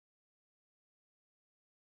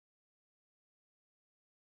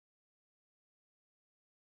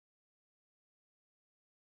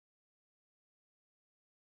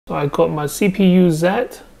So I got my CPU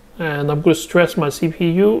Z, and I'm going to stress my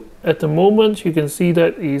CPU. At the moment, you can see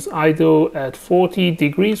that it's idle at 40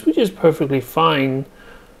 degrees, which is perfectly fine.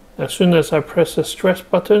 As soon as I press the stress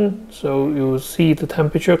button, so you'll see the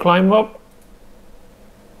temperature climb up.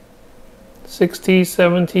 60,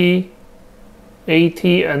 70,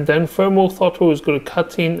 80, and then thermal throttle is going to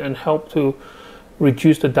cut in and help to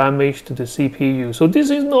reduce the damage to the CPU. So this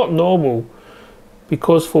is not normal,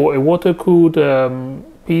 because for a water-cooled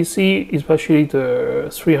PC, especially the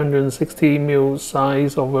 360mm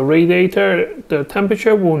size of a radiator, the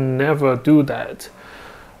temperature will never do that.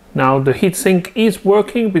 Now the heatsink is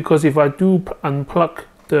working, because if I do unplug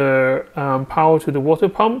the power to the water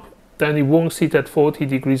pump, then it won't sit at 40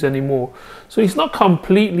 degrees anymore. So it's not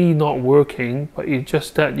completely not working, but it's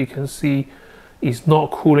just that you can see it's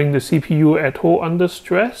not cooling the CPU at all under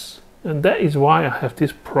stress. And that is why I have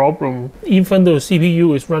this problem. Even though the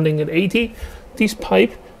CPU is running at 80, this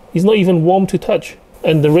pipe is not even warm to touch,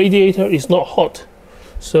 and the radiator is not hot.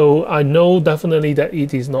 So I know definitely that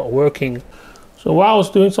it is not working. So while I was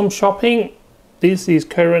doing some shopping, this is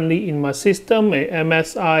currently in my system, a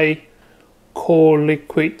MSI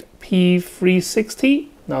CORELIQUID P360.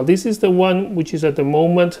 Now this is the one which is at the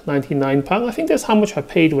moment £99. I think that's how much I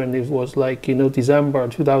paid when it was like, you know, December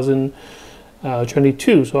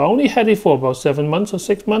 2022. So I only had it for about 7 months or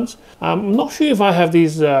 6 months. I'm not sure if I have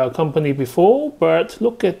this company before, but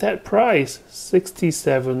look at that price,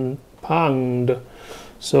 £67.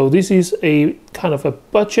 So this is a kind of a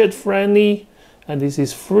budget friendly, and this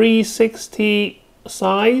is 360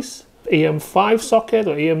 size, AM5 socket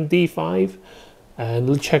or AMD5. And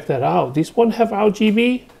let's check that out. This one have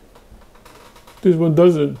RGB, this one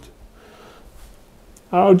doesn't.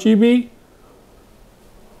 RGB,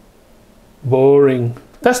 boring.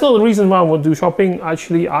 That's not the reason why I want to do shopping.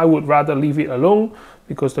 Actually, I would rather leave it alone,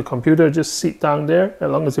 because the computer just sit down there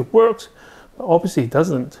as long as it works. But obviously it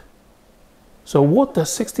doesn't. So what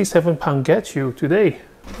does £67 get you today?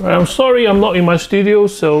 Well, I'm sorry I'm not in my studio,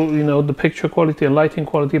 so you know the picture quality and lighting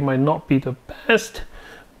quality might not be the best,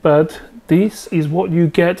 but this is what you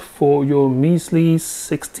get for your measly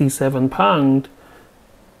 £67.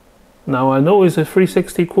 Now I know it's a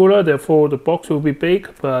 360 cooler, therefore the box will be big,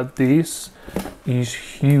 but this is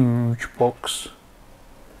huge box.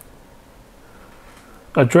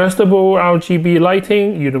 Adjustable RGB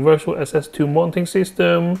lighting, universal SS2 mounting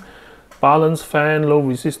system, balance fan, low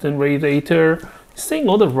resistant radiator. It's saying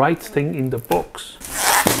all the right thing in the box.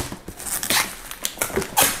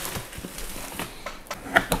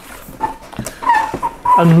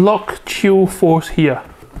 Unlock chill force here.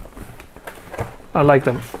 I like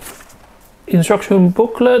them. Instruction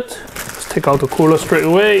booklet. Let's take out the cooler straight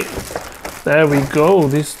away. There we go.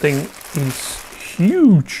 This thing is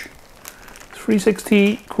huge.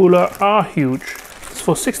 360 cooler are huge. It's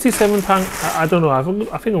for £67. I don't know. I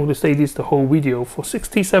think I'm going to say this the whole video. For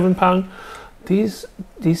 £67, this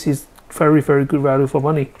is very, very good value for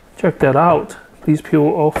money. Check that out. Please peel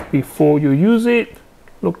off before you use it.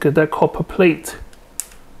 Look at that copper plate.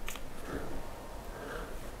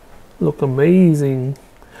 Look amazing.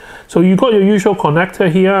 So you got your usual connector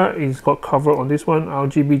here. It's got cover on this one,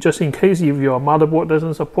 RGB, just in case if your motherboard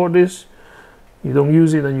doesn't support this, you don't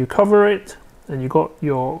use it and you cover it. And you got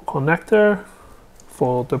your connector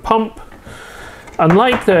for the pump.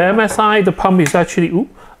 Unlike the MSI, the pump is actually,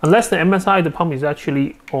 unless the MSI, the pump is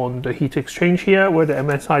actually on the heat exchange here, where the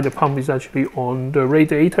MSI, the pump is actually on the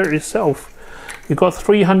radiator itself. You got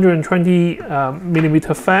 320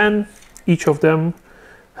 millimeter fan. Each of them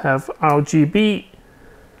have RGB,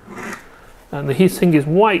 and the heatsink is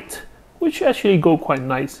white, which actually go quite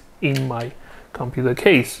nice in my computer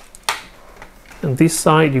case. And this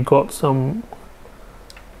side you got some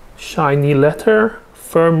shiny letter,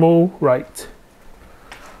 Thermalright.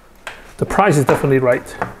 The price is definitely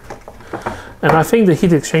right, and I think the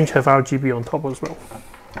heat exchange have RGB on top as well.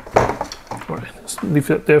 All right, let's leave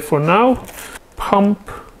it there for now. Pump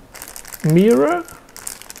mirror.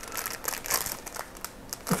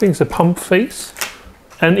 I think it's a pump face,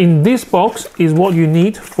 and in this box is what you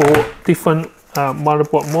need for different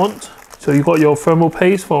motherboard mounts. So you got your thermal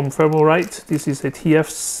paste from Thermalright. This is a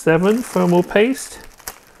TF7 thermal paste,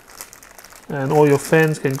 and all your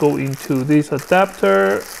fans can go into this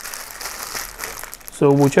adapter.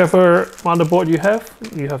 So whichever motherboard you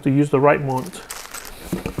have to use the right mount,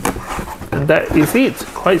 and that is it.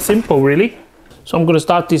 Quite simple, really. So I'm going to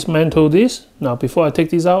start dismantle this. Now before I take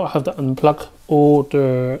this out, I have to unplug all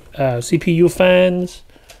the CPU fans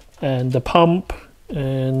and the pump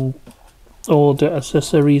and all the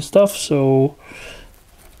accessory stuff. So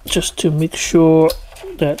just to make sure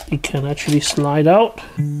that it can actually slide out.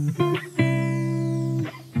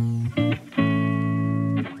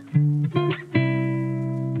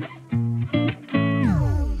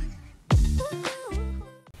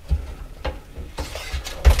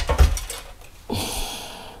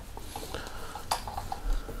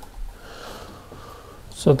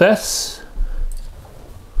 So that's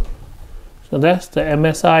the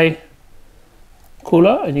MSI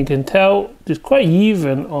cooler, and you can tell it's quite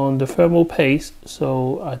even on the thermal paste,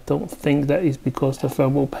 so I don't think that is because the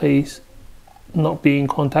thermal paste not being in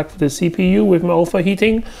contact with the CPU with my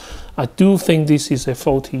overheating. I do think this is a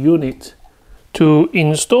faulty unit. To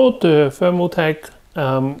install the Thermaltake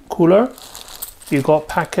cooler, you got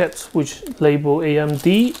packets which label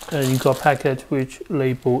AMD and you got packets which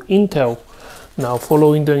label Intel. Now,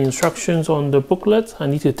 following the instructions on the booklet, I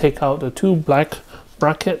need to take out the two black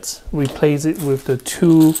brackets, replace it with the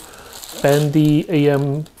two bendy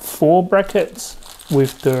AM4 brackets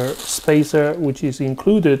with the spacer which is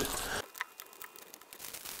included.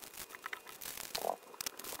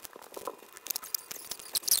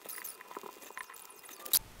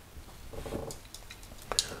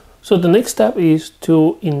 So the next step is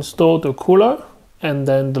to install the cooler, and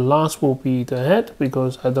then the last will be the head,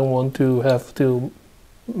 because I don't want to have to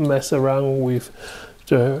mess around with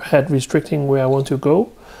the head restricting where I want to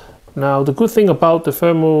go. Now, the good thing about the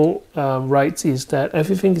Thermalright is that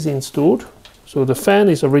everything is installed. So the fan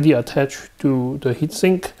is already attached to the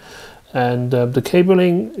heatsink, and the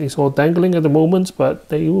cabling is all dangling at the moment, but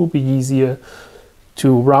they will be easier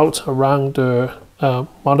to route around the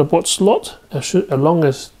motherboard slot as long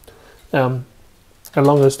as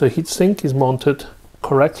the heatsink is mounted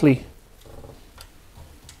correctly.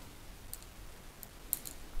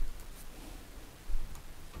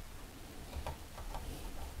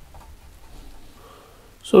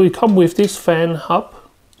 So it comes with this fan hub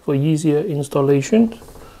for easier installation.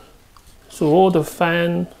 So all the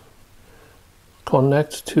fan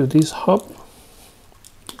connect to this hub.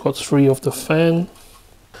 Got 3 of the fan,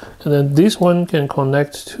 and then this one can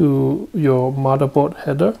connect to your motherboard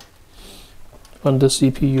header on the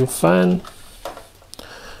CPU fan,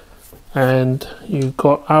 and you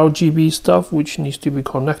got RGB stuff which needs to be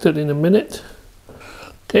connected in a minute.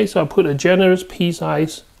 Okay, so I put a generous P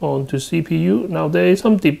size onto CPU. Now there is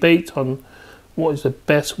some debate on what is the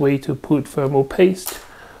best way to put thermal paste.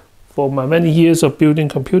 For my many years of building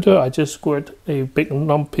computer, I just squirt a big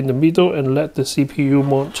lump in the middle and let the CPU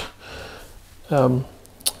mod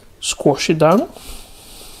squash it down.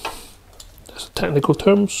 That's a technical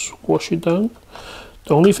term, squash it down.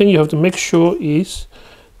 The only thing you have to make sure is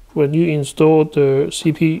when you install the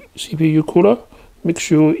CPU cooler, make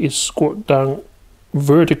sure it's squirted down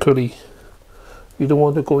vertically. You don't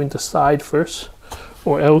want to go in the side first,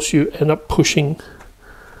 or else you end up pushing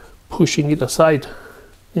it aside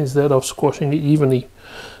instead of squashing it evenly.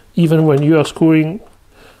 Even when you are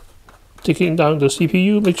taking down the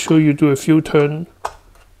CPU, make sure you do a few turns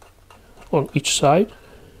on each side.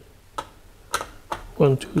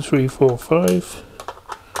 1, 2, 3, 4, 5.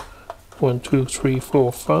 1, 2, 3,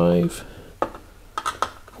 4, 5.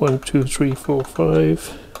 1, 2, 3, 4,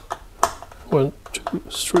 5. 1, 2,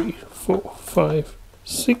 3, 4, 5,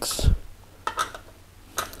 6,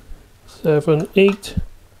 7, 8.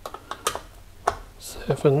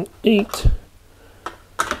 7, 8,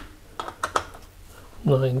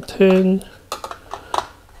 9, 10,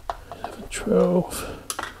 11, 12.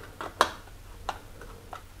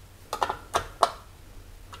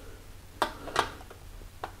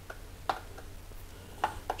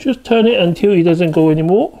 Just turn it until it doesn't go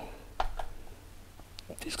anymore.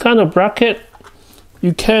 This kind of bracket,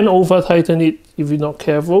 you can over tighten it if you're not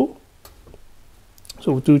careful.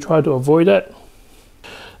 So do try to avoid that.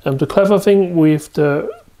 The clever thing with the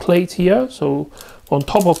plate here, so on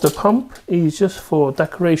top of the pump, is just for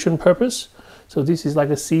decoration purpose. So this is like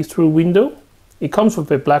a see-through window. It comes with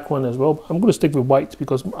a black one as well. I'm going to stick with white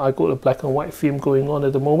because I got a black and white theme going on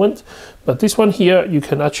at the moment. But this one here, you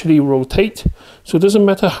can actually rotate. So it doesn't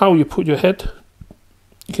matter how you put your head.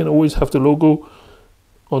 You can always have the logo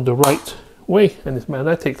on the right way, and it's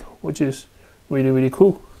magnetic, which is really, really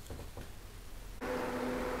cool.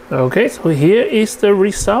 Okay, so here is the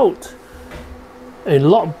result. A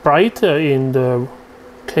lot brighter in the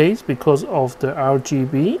case because of the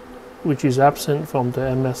RGB, which is absent from the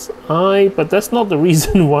MSI, but that's not the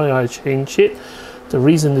reason why I changed it. The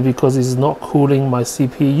reason is because it's not cooling my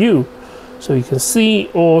CPU. So you can see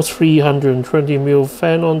all 320mm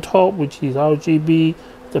fan on top, which is RGB.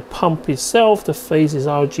 The pump itself, the face is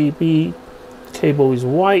RGB. Cable is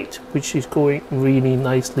white, which is going really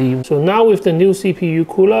nicely. So now with the new CPU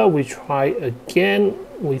cooler, we try again.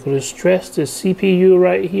 We're going to stress the CPU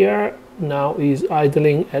right here. Now is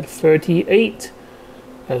idling at 38.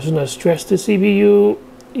 As soon as I stress the CPU,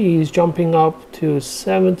 is jumping up to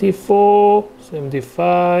 74,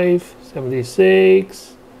 75,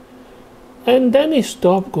 76, and then it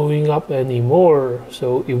stopped going up anymore.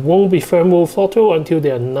 So it won't be thermal throttle until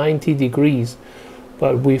they are 90 degrees.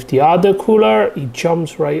 but with the other cooler it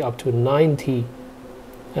jumps right up to 90,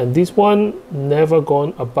 and this one never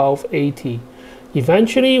gone above 80.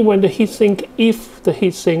 Eventually, when the heatsink, if the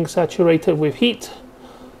heatsink saturated with heat,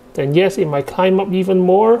 then yes, it might climb up even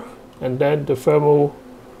more, and then the thermal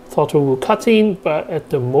throttle will cut in, but at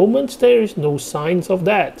the moment there is no signs of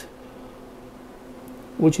that,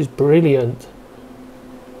 which is brilliant.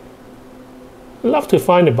 I love to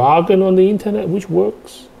find a bargain on the internet which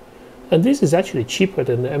works, and this is actually cheaper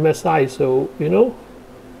than the MSI, so you know,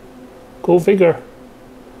 go figure.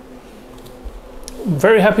 I'm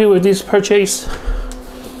very happy with this purchase.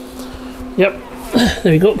 Yep,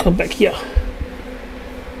 there we go, come back here.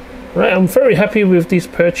 Right, I'm very happy with this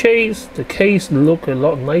purchase. The case look a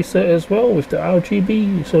lot nicer as well with the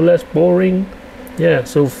RGB, so less boring. Yeah,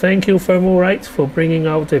 so thank you Thermalright for bringing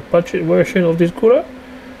out the budget version of this cooler,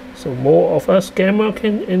 so more of us gamer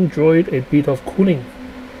can enjoy a bit of cooling.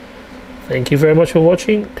 Thank you very much for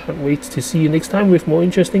watching. Can't wait to see you next time with more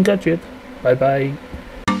interesting gadget. Bye bye.